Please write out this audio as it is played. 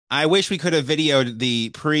I wish we could have videoed the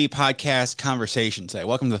pre-podcast conversation today.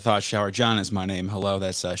 Welcome to the Thought Shower. John is my name. Hello,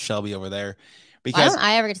 that's Shelby over there. Why Because don't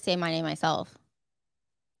I ever get to say my name myself?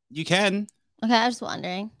 you can. Okay, I was just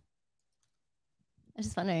wondering.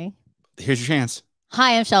 Here's your chance.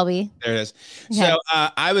 Hi, I'm Shelby. There it is. Okay. So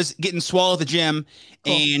I was getting swole at the gym,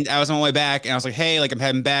 Cool. and I was on my way back, and I was like, "Hey, like I'm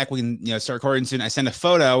heading back. We can, start recording soon." I sent a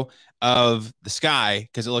photo of the sky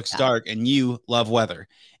because it looks dark, and you love weather.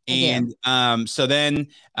 And so then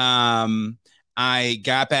I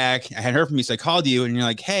got back. I hadn't heard from you, so I called you, and you're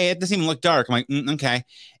like, "Hey, it doesn't even look dark." I'm like, "Okay."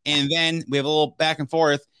 And then we have a little back and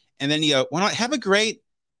forth, and then you go, "Well, have a great."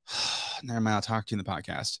 Never mind. I'll talk to you in the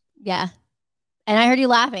podcast. Yeah. And I heard you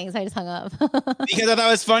laughing, so I just hung up. Because I thought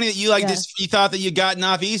it was funny that you you thought that you gotten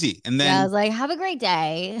off easy. And then I was like, have a great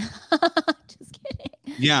day. Just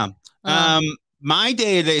kidding. Yeah. My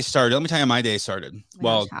day today started. Let me tell you how my day started.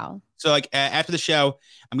 So like after the show,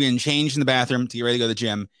 I'm getting changed in the bathroom to get ready to go to the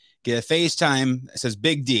gym. Get a FaceTime. It says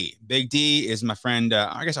Big D. Big D is my friend,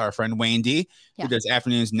 I guess our friend Wayne D, who does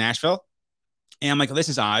afternoons in Nashville. And I'm like, this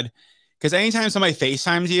is odd. Because anytime somebody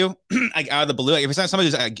FaceTimes you, like out of the blue, like if it's not somebody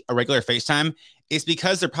who's like a regular FaceTime, it's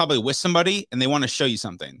because they're probably with somebody and they want to show you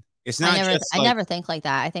something. It's not. I never think like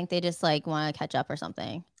that. I think they just like want to catch up or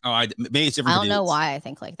something. Oh, maybe it's different. I don't know why I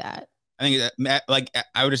think like that. I think that, like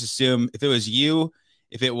I would just assume if it was you,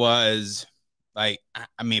 if it was like,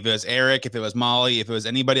 I mean, if it was Eric, if it was Molly, if it was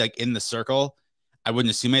anybody like in the circle, I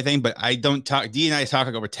wouldn't assume anything. But I don't talk. D and I talk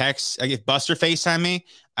like over text. Like if Buster FaceTime me,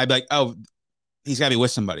 I'd be like, oh, he's got to be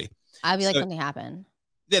with somebody. I'd be like, something happened.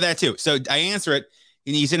 Yeah, that too. So I answer it,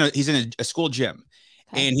 and he's in a school gym,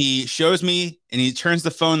 and he shows me, and he turns the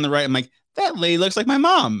phone to the right. I'm like, that lady looks like my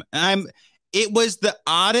mom, and it was the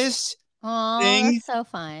oddest thing. That's so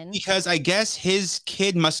fun. Because I guess his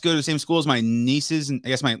kid must go to the same school as my nieces, and I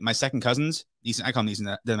guess my second cousins. I call them nieces,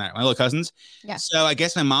 doesn't matter. My little cousins. Yeah. So I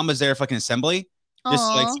guess my mom was there for like an assembly, just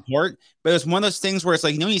to, like support. But it was one of those things where it's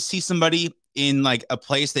like, you see somebody in like a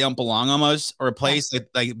place they don't belong almost, or a place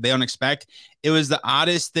that like they don't expect. It was the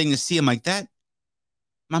oddest thing to see. I'm like, that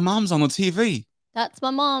my mom's on the TV. That's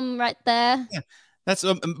my mom right there. Yeah. That's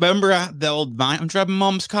remember the old Vine? I'm driving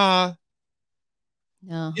mom's car.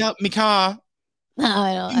 No. Yep, me car. No,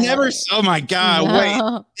 I don't. You never. Oh my god!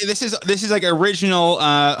 No. Wait, this is like original.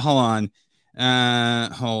 Hold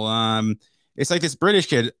on. It's like this British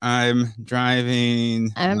kid. I'm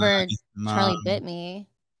driving. I remember Charlie Bit Me.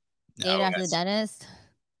 Dated after the dentist.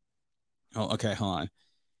 Oh, okay. Hold on.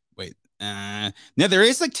 Wait. No, there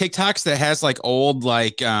is like TikToks that has like old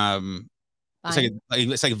it's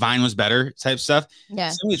like Vine was better type stuff. Yeah.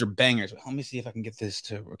 Some of these are bangers. Let me see if I can get this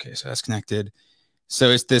to. Okay, so that's connected. So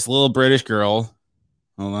it's this little British girl.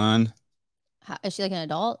 Hold on. Is she like an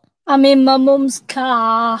adult? I'm in my mum's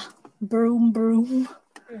car. Broom, broom.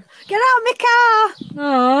 Get out of my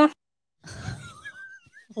car.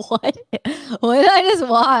 What did I just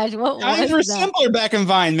watch? What times were simpler back in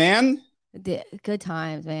Vine, man. Good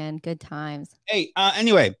times, man. Good times. Hey,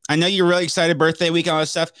 anyway, I know you're really excited. Birthday week, all that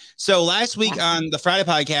stuff. So last week on the Friday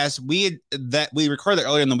podcast, we recorded that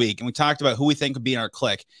earlier in the week, and we talked about who we think would be in our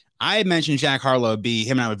clique. I had mentioned Jack Harlow would be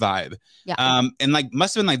him, and I would vibe. Yeah. And like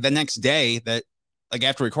must have been like the next day that like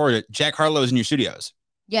after we recorded, Jack Harlow was in your studios.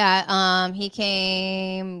 Yeah. He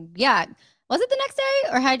came. Yeah. Was it the next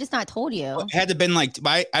day, or had I just not told you? Well, it had to have been like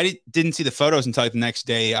I didn't see the photos until like the next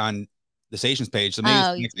day on the station's page. So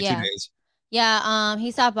maybe it's the next 2 days. Yeah.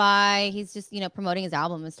 He stopped by. He's just promoting his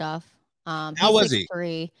album and stuff. How was he?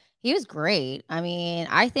 He was great. I mean,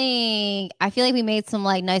 I feel like we made some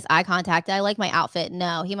like nice eye contact. I like my outfit.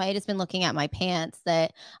 No, he might have just been looking at my pants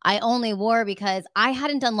that I only wore because I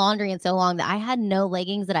hadn't done laundry in so long that I had no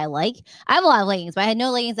leggings that I like. I have a lot of leggings, but I had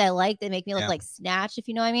no leggings that I like that make me look like Snatch, if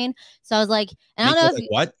you know what I mean. So I was like, and I don't know if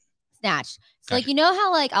what? Snatch. So like,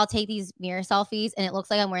 how like I'll take these mirror selfies and it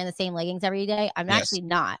looks like I'm wearing the same leggings every day. I'm actually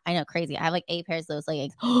not. I know, crazy. I have like 8 pairs of those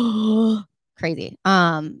leggings. Crazy.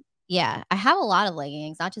 Yeah, I have a lot of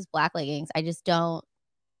leggings, not just black leggings. I just don't.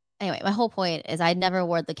 Anyway, my whole point is I never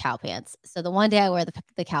wore the cow pants. So the one day I wear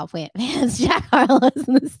the cow pants, Jack Harlow's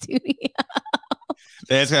in the studio.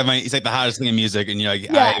 That's kind of he's like the hottest thing in music, and you're like,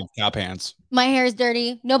 I have cow pants. My hair is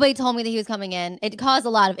dirty. Nobody told me that he was coming in. It caused a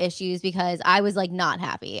lot of issues because I was like not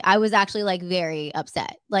happy. I was actually like very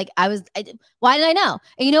upset. Like why did I know?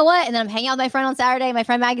 And you know what? And then I'm hanging out with my friend on Saturday. My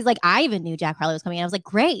friend Maggie's like, I even knew Jack Harlow was coming in. I was like,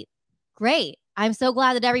 great. I'm so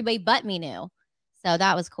glad that everybody but me knew. So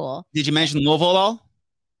that was cool. Did you mention Louisville at all?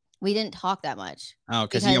 We didn't talk that much. Oh,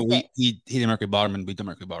 because he did Mercury Bottom and we did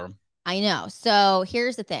Mercury Bottom. I know. So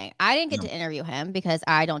here's the thing. I didn't get to interview him because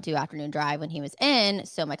I don't do afternoon drive when he was in.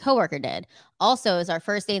 So my coworker did. Also, it was our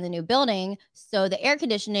first day in the new building. So the air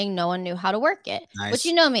conditioning, no one knew how to work it. Nice. Which,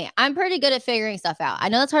 you know me, I'm pretty good at figuring stuff out. I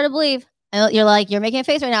know that's hard to believe. You're like, you're making a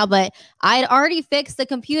face right now, but I had already fixed the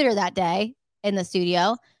computer that day in the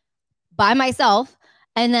studio by myself.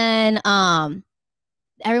 And then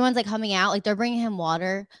everyone's like coming out, like they're bringing him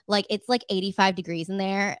water, like it's like 85 degrees in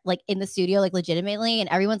there, like in the studio, like legitimately, and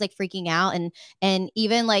everyone's like freaking out, and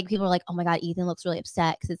even like people are like, oh my god, Ethan looks really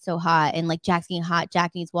upset because it's so hot, and like Jack's getting hot,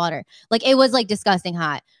 Jack needs water, like it was like disgusting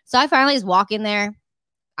hot. So I finally just walk in there.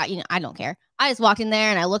 I don't care. I just walked in there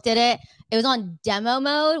and I looked at it. It was on demo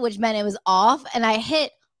mode, which meant it was off, and I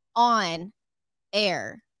hit on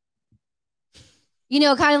air. You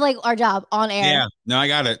know, kind of like our job on air. Yeah, no, I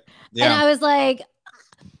got it. Yeah. And I was like,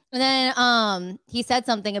 and then he said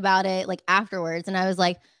something about it like afterwards, and I was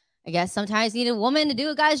like, I guess sometimes you need a woman to do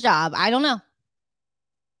a guy's job. I don't know.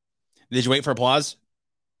 Did you wait for applause?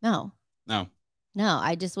 No. No,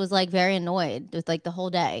 I just was like very annoyed with like the whole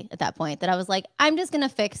day at that point that I was like, I'm just going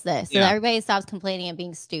to fix this so that everybody stops complaining and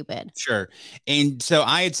being stupid. Sure. And so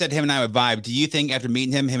I had said him and I would vibe. Do you think after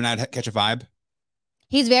meeting him and I'd catch a vibe?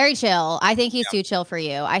 He's very chill. I think he's too chill for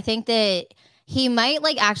you. I think that he might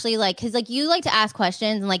like actually like, cause like you like to ask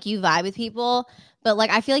questions and like you vibe with people, but like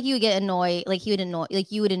I feel like you would get annoyed. Like you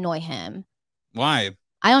would annoy him. Why?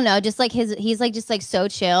 I don't know. Just like he's like just like so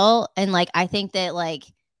chill, and like I think that like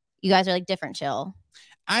you guys are like different chill.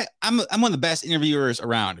 I'm one of the best interviewers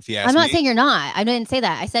around. If you ask me, I'm not saying you're not. I didn't say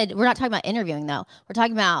that. I said we're not talking about interviewing though. We're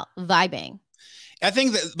talking about vibing. I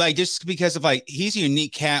think that like just because of like he's a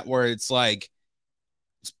unique cat where it's like.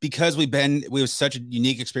 Because we have such a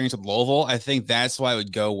unique experience with Louisville, I think that's why it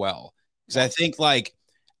would go well. Because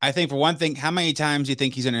I think for one thing, how many times do you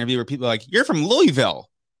think he's in an interview where people are like, you're from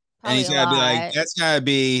Louisville? Probably, and he's gotta be like, that's gotta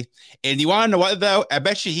be. And you want to know what though? I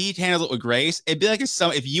bet you he handles it with grace. It'd be like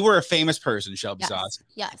if you were a famous person, Shelby Sauce.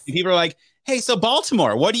 Yes. And people are like, hey, so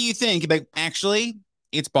Baltimore, what do you think? You'd be like, actually,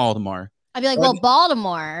 it's Baltimore. I'd be like, well,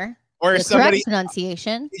 Baltimore. Or somebody correct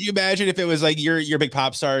pronunciation. Could you imagine if it was like you're a big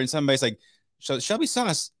pop star and somebody's like, so Shelby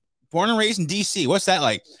Sauce, born and raised in DC. What's that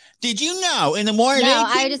like? Did you know in the morning? No,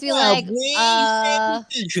 I would just be like, I'll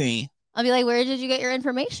be like, where did you get your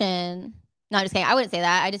information? No, I'm just kidding. I wouldn't say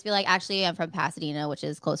that. I'd just be like, actually, I'm from Pasadena, which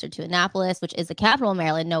is closer to Annapolis, which is the capital of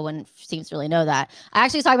Maryland. No one seems to really know that. I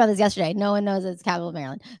actually was talking about this yesterday. No one knows it's the capital of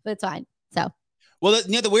Maryland, but it's fine. So. Well,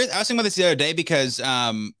 the weird. I was thinking about this the other day because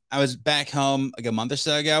I was back home like a month or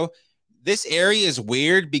so ago. This area is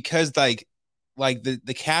weird because like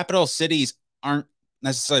the capital cities aren't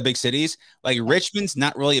necessarily big cities. Like Richmond's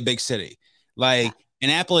not really a big city. Like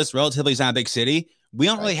Annapolis relatively is not a big city. We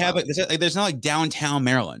don't really have it. There's no like downtown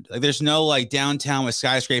Maryland. Like there's no like downtown with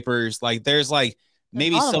skyscrapers. Like there's like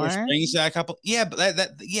maybe Silver Springs, a couple. Yeah, but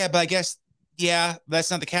but I guess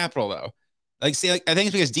that's not the capital though. Like see, like I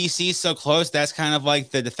think it's because DC is so close. That's kind of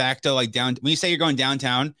like the de facto like down. When you say you're going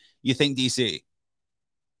downtown, you think DC.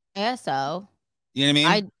 Yeah, so. You know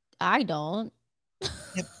what I mean? I don't.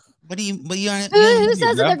 What do you who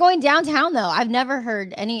says that they're going downtown though? I've never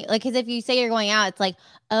heard any like because if you say you're going out, it's like,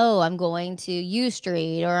 oh, I'm going to U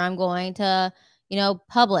Street or I'm going to,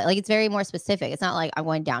 Public. Like it's very more specific. It's not like I'm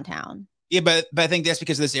going downtown. Yeah, but I think that's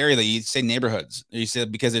because of this area that you say neighborhoods. You said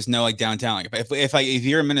because there's no like downtown. Like if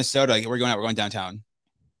you're in Minnesota, like we're going downtown.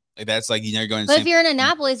 Like that's like you're going. But if you're in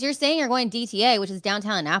Annapolis, you're saying you're going DTA, which is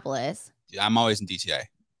downtown Annapolis. Yeah, I'm always in DTA.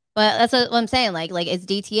 But that's what I'm saying. Like it's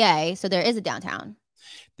DTA, so there is a downtown.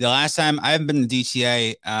 The last time I haven't been to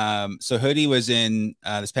DTA, so Hoodie was in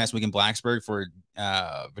this past week in Blacksburg for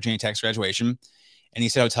Virginia Tech's graduation, and he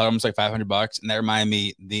said hotel room was like $500, and that reminded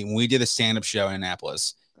me when we did a stand-up show in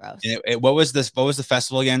Annapolis. Gross. What was this? What was the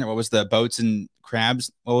festival again? Or what was the boats and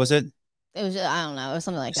crabs? What was it? It was I don't know. It was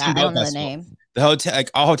something like that. I don't know the name. The hotel, like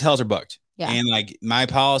all hotels are booked. Yeah. And like my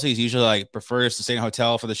policy is usually like prefer us to stay in a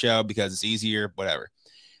hotel for the show because it's easier, whatever.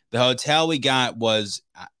 The hotel we got was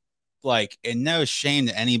like, and no shame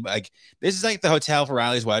to any, like this is like the hotel for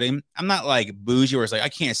Riley's wedding. I'm not like bougie where it's like I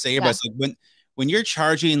can't say it, but it's like when you're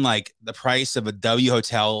charging like the price of a W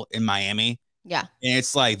hotel in Miami, and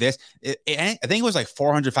it's like this, I think it was like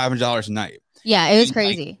 $400-$500 a night. Yeah, it was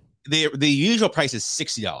crazy. Like, the usual price is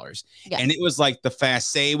 $60, and it was like the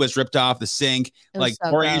Faste was ripped off the sink. Like so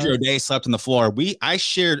poor Andrew O'Day slept on the floor. I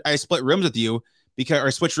split rooms with you.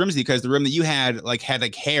 Switched rooms because the room that you had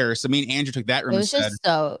had hair. So me and Andrew took that room. It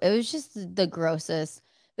was just the grossest.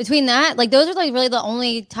 Between that, like those are like really the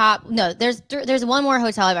only top. No, there's one more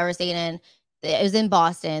hotel I've ever stayed in It was in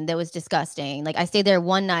Boston. That was disgusting. Like I stayed there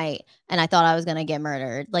one night and I thought I was going to get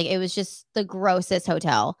murdered. Like it was just the grossest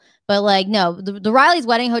hotel. But like, no, the Riley's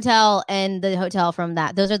wedding hotel and the hotel from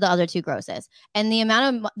that, those are the other two grossest. And the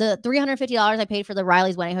amount of the $350 I paid for the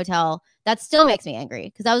Riley's wedding hotel, that still makes me angry.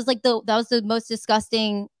 Because that was like that was the most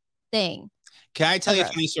disgusting thing. Can I tell you a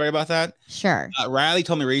funny story about that? Sure. Riley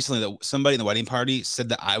told me recently that somebody in the wedding party said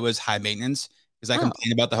that I was high maintenance because I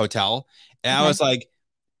complained about the hotel. And I was like,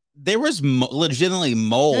 there was legitimately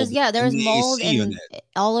mold. There was mold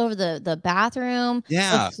all over the bathroom.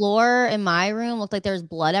 Yeah. The floor in my room looked like there was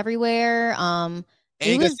blood everywhere. And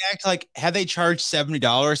it goes back to like, had they charged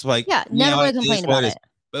 $70? Like, yeah, never would have complained about it.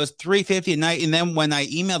 But it was $350 a night. And then when I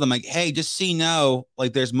emailed them, like, hey, just so you know,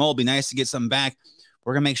 like there's mold, be nice to get something back.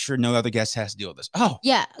 We're gonna make sure no other guest has to deal with this. Oh,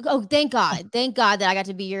 yeah. Oh, thank God. Thank God that I got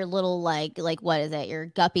to be your little like what is it? Your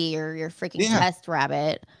guppy or your freaking test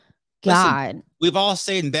rabbit. God. Listen, we've all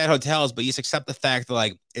stayed in bad hotels, but you just accept the fact that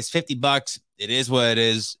like it's $50. It is what it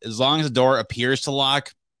is. As long as the door appears to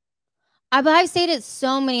lock. But I've stayed at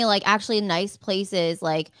so many like actually nice places,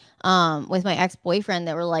 like with my ex-boyfriend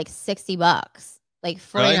that were like $60, like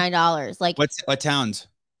 $49. Like what towns?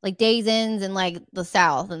 Like Days Inns and like the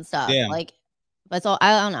South and stuff. Yeah. Like, but so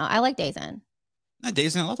I don't know. I like Days Inn.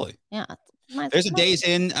 Days Inn, lovely. Yeah. There's a Days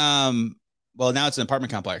Inn. Well, now it's an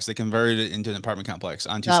apartment complex. They converted it into an apartment complex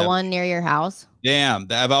on 270. That one near your house? Yeah.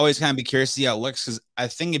 I've always kind of been curious to see how it looks because I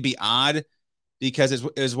think it'd be odd because it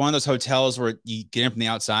was one of those hotels where you get in from the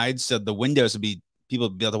outside. So the windows would be, people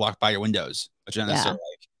would be able to walk by your windows, which I don't necessarily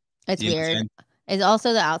like. It's weird. It's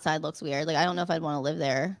also the outside looks weird. Like, I don't know if I'd want to live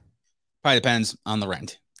there. Probably depends on the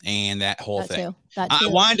rent and that whole thing. That too. I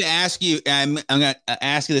wanted to ask you, I'm going to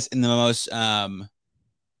ask you this in the most, Are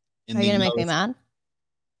you going to make me mad?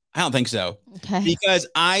 I don't think so. Okay. Because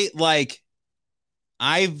I've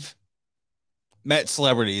met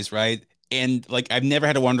celebrities, right? And like, I've never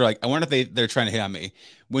had to wonder, like, I wonder if they're trying to hit on me.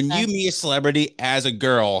 When you meet a celebrity as a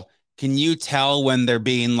girl, can you tell when they're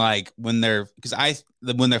being like, when they're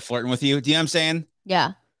flirting with you? Do you know what I'm saying?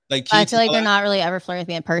 Yeah. Like, I feel like they're not really ever flirting with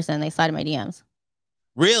me in person. They slide in my DMs.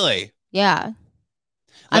 Really? Yeah. Like,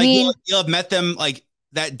 I mean, you'll have met them like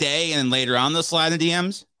that day and then later on they'll slide in the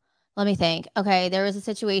DMs. Let me think. Okay, there was a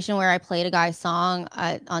situation where I played a guy's song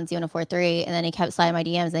on Z1043, and then he kept sliding my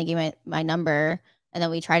DMs, and they gave me my number, and then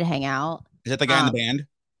we tried to hang out. Is that the guy in the band?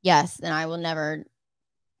 Yes, and I will never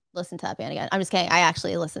listen to that band again. I'm just kidding. I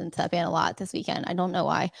actually listened to that band a lot this weekend. I don't know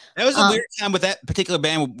why. That was a weird time with that particular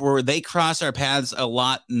band where they crossed our paths a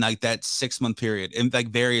lot in like that 6-month period in like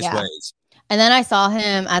various ways. And then I saw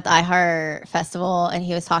him at the iHeart Festival, and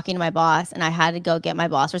he was talking to my boss, and I had to go get my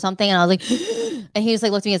boss or something, and I was like, and he was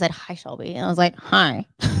like, looked at me and said, "Hi, Shelby," and I was like, "Hi."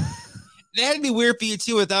 It had to be weird for you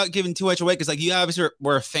too, without giving too much away, because like you obviously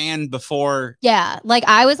were a fan before. Yeah, like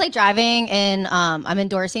I was like driving, and I'm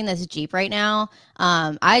endorsing this Jeep right now.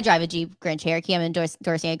 I drive a Jeep Grand Cherokee. I'm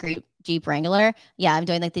endorsing a Jeep Wrangler. Yeah, I'm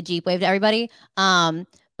doing like the Jeep wave to everybody.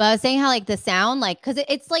 But I was saying how like the sound, like, because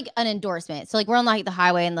it's like an endorsement. So like we're on like the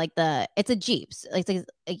highway and like it's a Jeep. Like,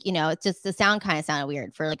 you know, it's just the sound kind of sounded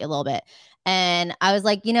weird for like a little bit. And I was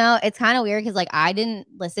like, you know, it's kind of weird because like I didn't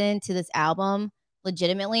listen to this album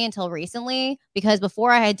legitimately until recently, because before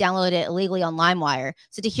I had downloaded it illegally on LimeWire.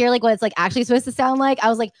 So to hear like what it's like actually supposed to sound like, I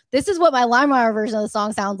was like, this is what my LimeWire version of the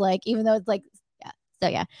song sounds like, even though it's like, yeah. So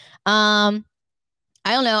yeah. I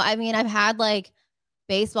don't know. I mean, I've had like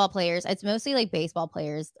baseball players. It's mostly like baseball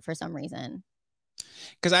players for some reason.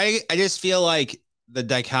 Because I just feel like the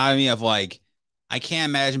dichotomy of like, I can't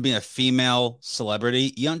imagine being a female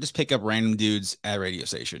celebrity. You don't just pick up random dudes at a radio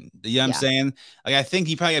station. You know what I'm saying? Like, I think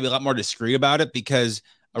you probably gotta be a lot more discreet about it, because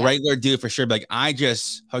a regular dude for sure, like, I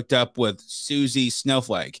just hooked up with Susie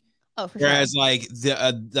Snowflake. Oh, for Whereas sure.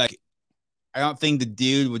 like I don't think the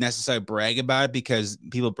dude would necessarily brag about it, because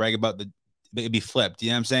people brag about it'd be flipped. You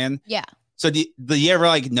know what I'm saying? Yeah. So do you ever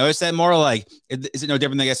like notice that more? Like, is it no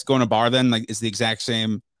different than, I guess, going to a bar then? Like, it's the exact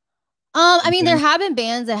same. I mean, there have been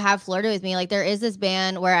bands that have flirted with me. Like, there is this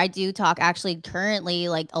band where I do talk actually currently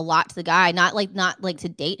like a lot to the guy, not like to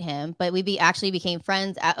date him, but we actually became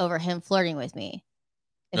friends over him flirting with me.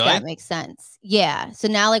 If that makes sense. Yeah. So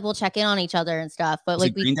now like we'll check in on each other and stuff. But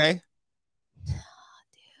like Green Day.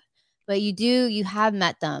 But you have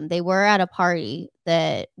met them. They were at a party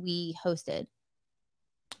that we hosted.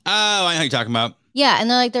 Oh, I know who you're talking about. Yeah,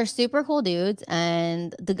 and they're super cool dudes,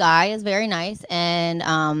 and the guy is very nice, and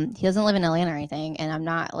he doesn't live in Atlanta or anything, and I'm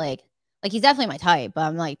not like he's definitely my type, but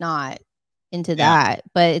I'm like not into that.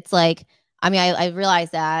 But it's like, I mean, I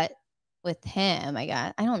realized that with him, I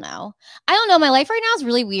guess. I don't know. My life right now is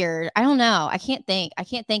really weird. I don't know. I can't think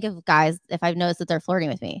of guys if I've noticed that they're flirting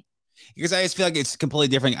with me. Because I just feel like it's completely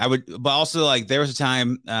different. But also like there was a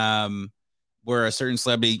time where a certain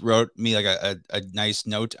celebrity wrote me like a nice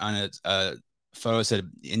note on a photo that said,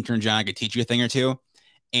 "Intern John, I could teach you a thing or two,"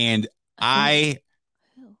 and I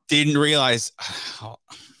didn't realize.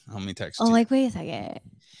 Let me text. Oh, like wait a second.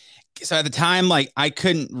 So at the time, like I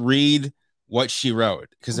couldn't read what she wrote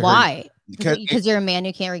because why? Because you're a man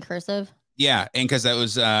who can't read cursive. Yeah, and because that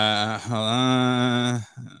was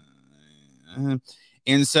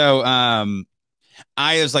and so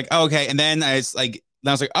I was like, oh, okay, and then I was like,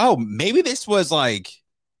 oh, maybe this was like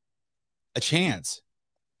a chance.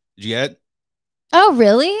 Did you get it? Oh,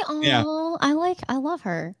 really? Oh, yeah. I love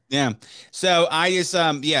her. Yeah. So I just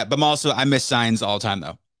yeah, but I miss signs all the time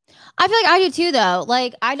though. I feel like I do too though.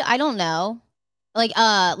 Like I don't know. Like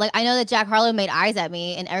I know that Jack Harlow made eyes at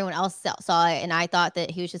me and everyone else saw it and I thought that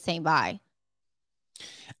he was just saying bye.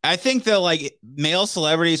 I think though, like male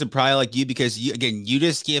celebrities are probably like you because you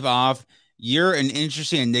just give off. You're an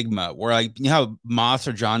interesting enigma where, like, you know how moths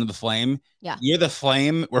are drawn to the flame. Yeah, you're the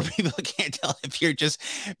flame where people can't tell if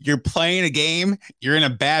you're playing a game, you're in a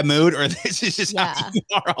bad mood, or this is just how you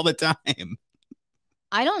are all the time.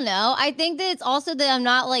 I don't know. I think that it's also that I'm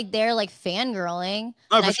not like there like fangirling.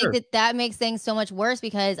 Oh, and I sure. think that makes things so much worse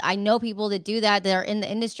because I know people that do that are in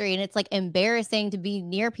the industry and it's like embarrassing to be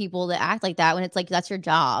near people that act like that when it's like that's your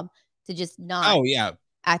job to just not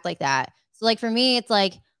act like that. So like for me, it's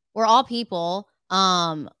like we're all people.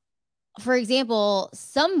 For example,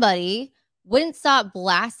 somebody wouldn't stop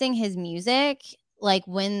blasting his music like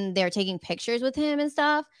when they're taking pictures with him and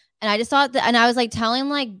stuff. And I just thought that, and I was like telling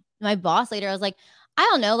like my boss later, I was like, I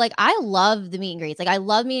don't know. Like, I love the meet and greets. Like, I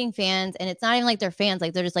love meeting fans. And it's not even like they're fans.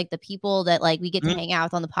 Like, they're just like the people that like we get to hang out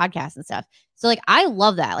with on the podcast and stuff. So, like, I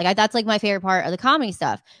love that. Like, that's like my favorite part of the comedy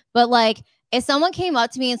stuff. But like, if someone came up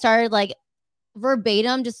to me and started like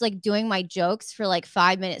verbatim just like doing my jokes for like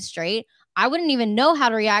 5 minutes straight, I wouldn't even know how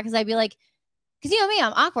to react because I'd be like, because you know me,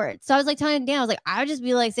 I'm awkward. So I was like telling Dan, I was like, I would just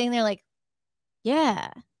be like sitting there like, yeah,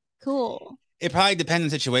 cool. It probably depends on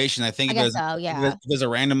the situation. I think if it was a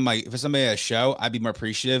random, like if it's somebody at a show, I'd be more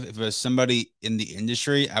appreciative. If it was somebody in the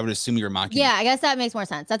industry, I would assume you were mocking. Yeah, I guess that makes more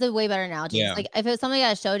sense. That's a way better analogy. Yeah. Like if it was somebody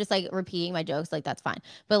at a show, just like repeating my jokes, like that's fine.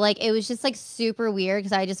 But like it was just like super weird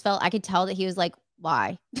because I just felt I could tell that he was like,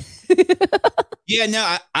 why? Yeah,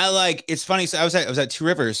 no, I like it's funny. So I was at Two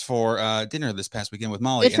Rivers for dinner this past weekend with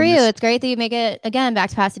Molly. Good for you. It's great that you make it again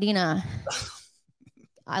back to Pasadena.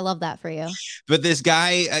 I love that for you. But this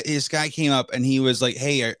guy came up and he was like,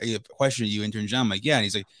 "Hey, I have a question. Are you Intern John?" I'm like, "Yeah." And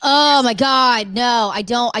he's like, "Oh my God, no, I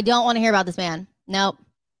don't want to hear about this man. Nope."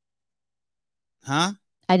 Huh?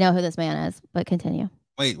 I know who this man is, but continue.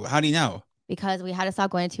 Wait, how do you know? Because we had to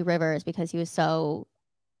stop going to Two Rivers because he was so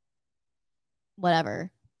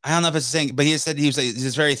whatever. I don't know if it's the same, but he said he was like,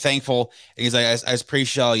 he's very thankful. And he's like, I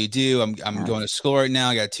appreciate all you do. I'm going to school right now.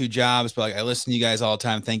 I got 2 jobs, but like I listen to you guys all the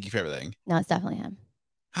time. Thank you for everything. No, it's definitely him.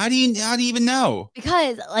 How do you even know?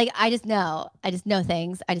 Because like I just know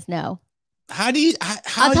things. I just know. How do you?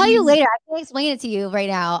 I'll tell you later. I can explain it to you right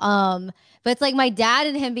now. But it's like my dad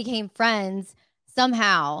and him became friends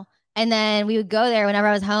somehow, and then we would go there whenever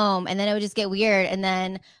I was home, and then it would just get weird. And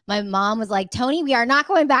then my mom was like, "Tony, we are not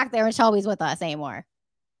going back there when Shelby's with us anymore."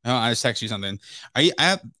 Oh, I just texted you something. Are you?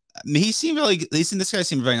 He seemed really. This guy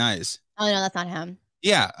seemed very nice. Oh no, that's not him.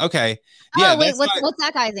 Yeah. Okay. Oh yeah. Wait, what's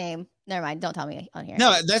that guy's name? Never mind. Don't tell me on here.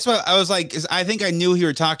 No, that's what I was like. I think I knew who you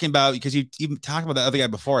were talking about because you talked about the other guy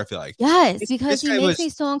before. I feel like yes, because he makes me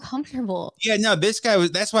so uncomfortable. Yeah, no, this guy was.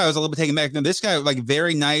 That's why I was a little bit taken back. No, this guy like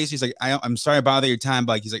very nice. He's like, I'm sorry to bother your time,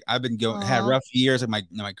 but like, he's like, I've been had rough years. Like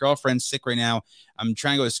my girlfriend's sick right now. I'm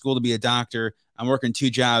trying to go to school to be a doctor. I'm working 2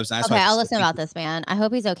 jobs. Okay, I'll listen about this man. I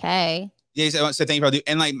hope he's okay. Yeah, I want to say thank you for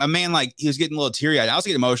and like a man, like he was getting a little teary eyed. I was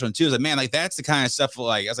getting emotional too. I was like, man, like that's the kind of stuff.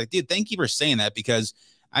 Like I was like, dude, thank you for saying that because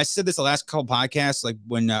I said this the last couple podcasts, like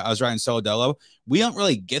when I was writing Solo Dolo, we don't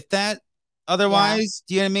really get that otherwise. Yeah.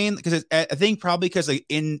 Do you know what I mean? Because I think probably because like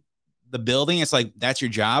in the building, it's like that's your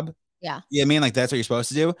job. Yeah, you know what I mean? Like that's what you're supposed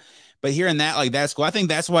to do. But hearing that, like that's cool. I think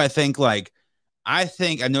that's why I think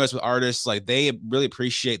I've noticed with artists, like they really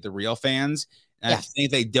appreciate the real fans. And I think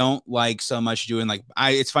they don't like so much doing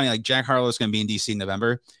it's funny, like Jack Harlow is going to be in DC in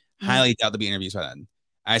November. Highly doubt there'll be interviews by then.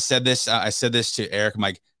 I said this to Eric. I'm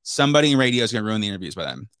like, somebody in radio is going to ruin the interviews by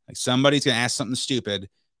then. Like somebody's going to ask something stupid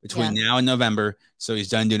between now and November. So he's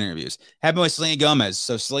done doing interviews. Happened with Selena Gomez.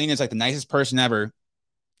 So Selena is like the nicest person ever.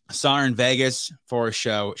 I saw her in Vegas for a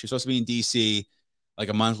show. She was supposed to be in DC like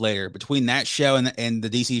a month later. Between that show and the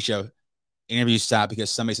DC show, interviews stopped because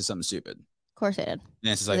somebody said something stupid. Of course they did.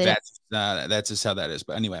 And it's just like that's just how that is.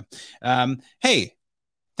 But anyway, hey,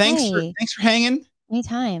 thanks for hanging.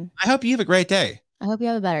 Anytime. I hope you have a great day. I hope you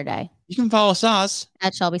have a better day. You can follow Sauce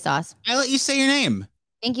at Shelby Sauce. I let you say your name.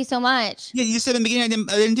 Thank you so much. Yeah, you said in the beginning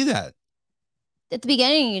I didn't do that. At the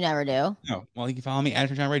beginning, you never do. No. Well, you can follow me at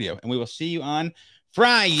Intern John Radio, and we will see you on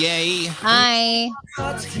Friday. Hi.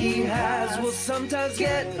 Thoughts he has will sometimes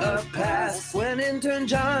get a pass when Intern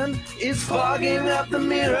John is fogging up the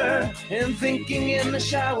mirror and thinking in the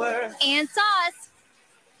shower. And Sauce.